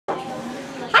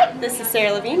This is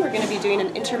Sara Levine. We're going to be doing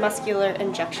an intramuscular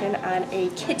injection on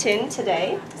a kitten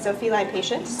today, so feline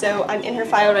patient. So I'm in her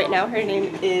file right now. Her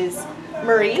name is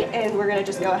Marie, and we're going to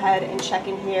just go ahead and check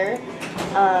in here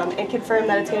and confirm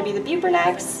that it's going to be the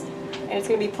Buprenex, and it's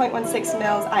going to be 0.16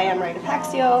 mils IM right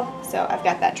epaxial. So I've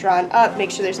got that drawn up. Make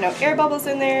sure there's no air bubbles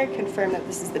in there. Confirm that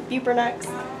this is the Buprenex.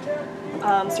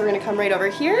 So we're going to come right over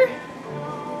here,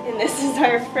 and this is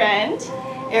our friend.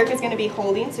 Erica's going to be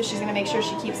holding, so she's going to make sure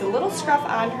she keeps a little scruff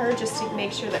on her just to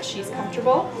make sure that she's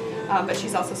comfortable, but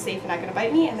she's also safe and not going to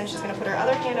bite me. And then she's going to put her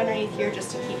other hand underneath here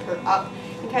just to keep her up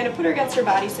and kind of put her against her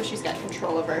body so she's got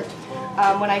control of her.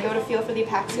 When I go to feel for the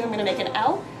epaxial, I'm going to make an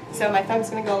L. So my thumb's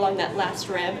going to go along that last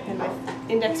rib, and my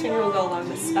index finger will go along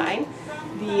the spine.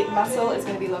 The muscle is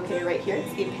going to be located right here.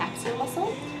 It's the epaxial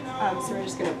muscle. So we're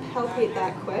just going to palpate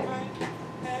that quick.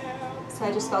 So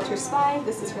I just felt her spine.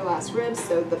 This is her last rib,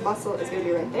 so the muscle is going to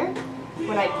be right there.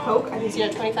 When I poke, I'm using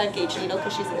a 25 gauge needle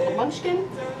because she's a little munchkin.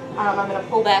 I'm going to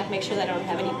pull back, make sure that I don't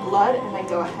have any blood, and then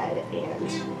go ahead and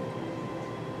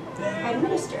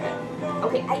administer it.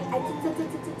 Okay,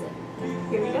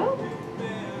 here we go.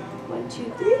 1,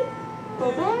 2, 3.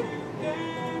 Pull back,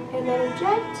 and then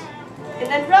inject, and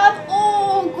then rub.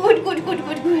 Oh, good.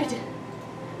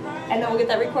 And then we'll get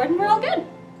that recorded and we're all good.